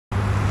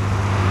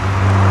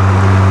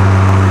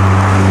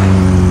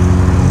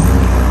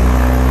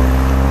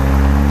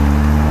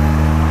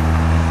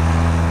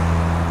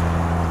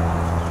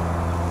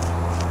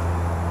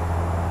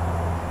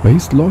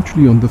based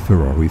largely on the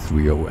Ferrari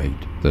 308.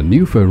 The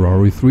new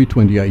Ferrari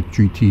 328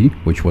 GT,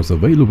 which was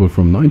available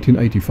from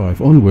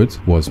 1985 onwards,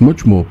 was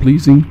much more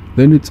pleasing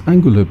than its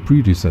angular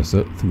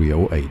predecessor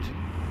 308.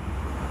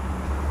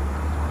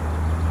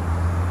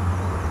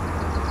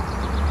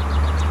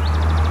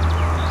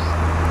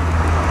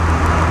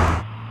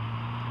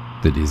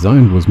 The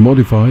design was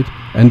modified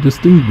and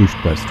distinguished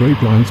by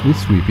straight lines with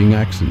sweeping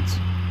accents.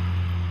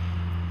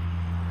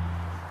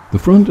 The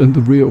front and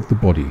the rear of the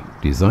body,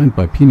 designed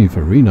by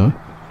Pininfarina,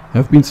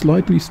 have been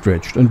slightly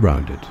stretched and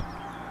rounded.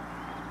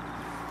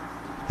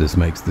 This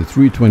makes the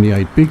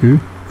 328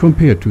 bigger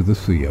compared to the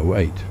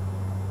 308.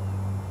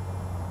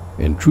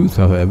 In truth,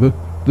 however,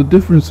 the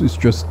difference is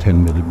just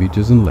 10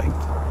 mm in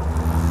length.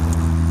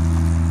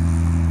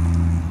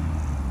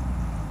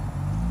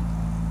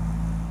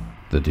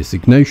 The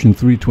designation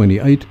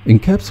 328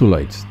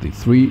 encapsulates the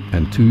 3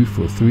 and 2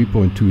 for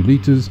 3.2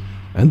 liters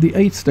and the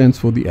 8 stands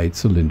for the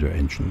 8-cylinder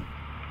engine.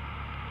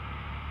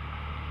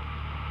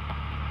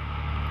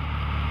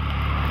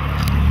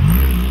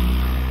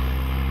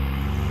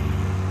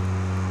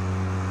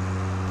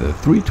 The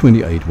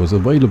 328 was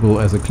available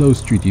as a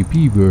closed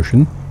GTP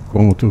version,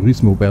 Gran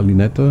Turismo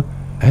Berlinetta,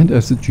 and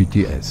as a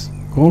GTS,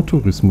 Gran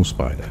Turismo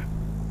Spider.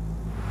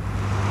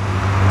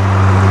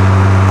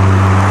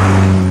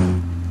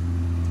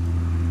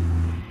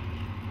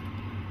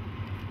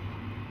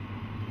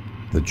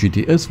 The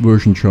GTS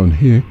version shown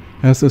here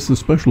has as a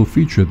special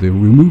feature the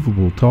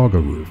removable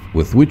Targa roof,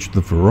 with which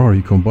the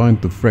Ferrari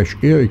combined the fresh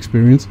air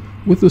experience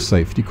with the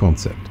safety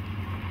concept.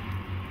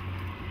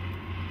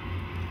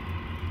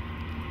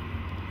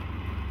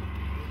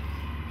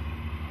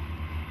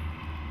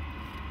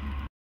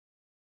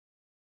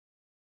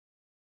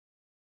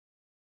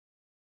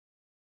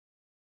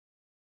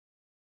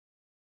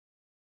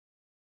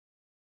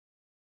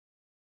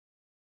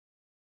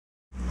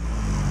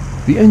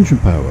 The engine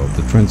power of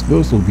the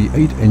transversal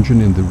V8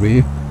 engine in the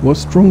rear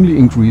was strongly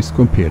increased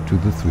compared to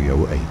the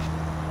 308.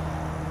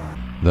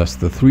 Thus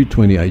the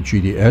 328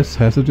 GTS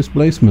has a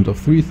displacement of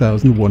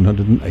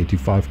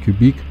 3,185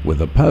 cubic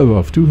with a power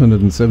of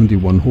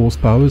 271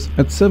 horsepower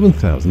at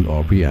 7,000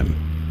 RPM.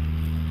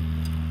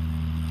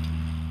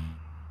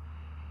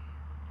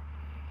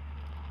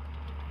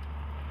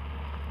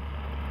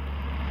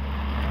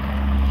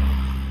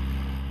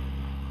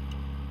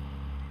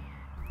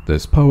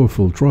 This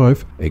powerful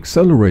drive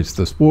accelerates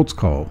the sports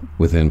car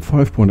within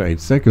 5.8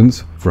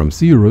 seconds from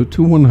 0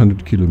 to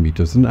 100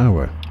 km an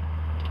hour.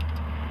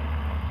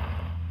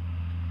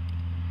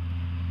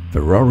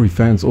 Ferrari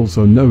fans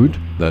also note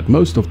that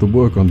most of the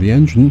work on the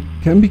engine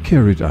can be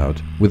carried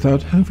out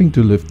without having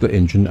to lift the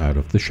engine out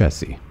of the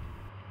chassis.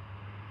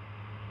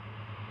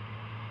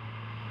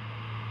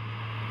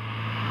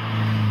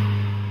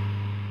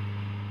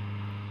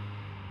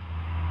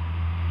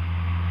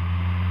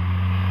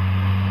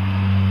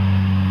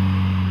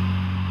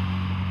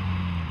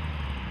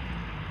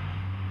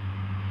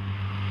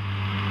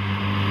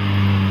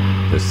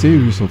 The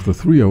series of the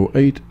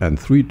 308 and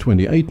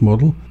 328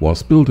 model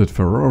was built at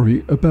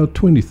Ferrari about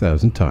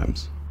 20,000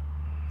 times.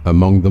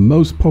 Among the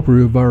most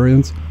popular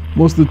variants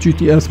was the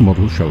GTS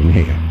model shown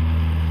here.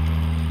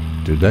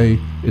 Today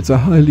it's a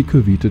highly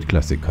coveted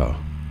classic car.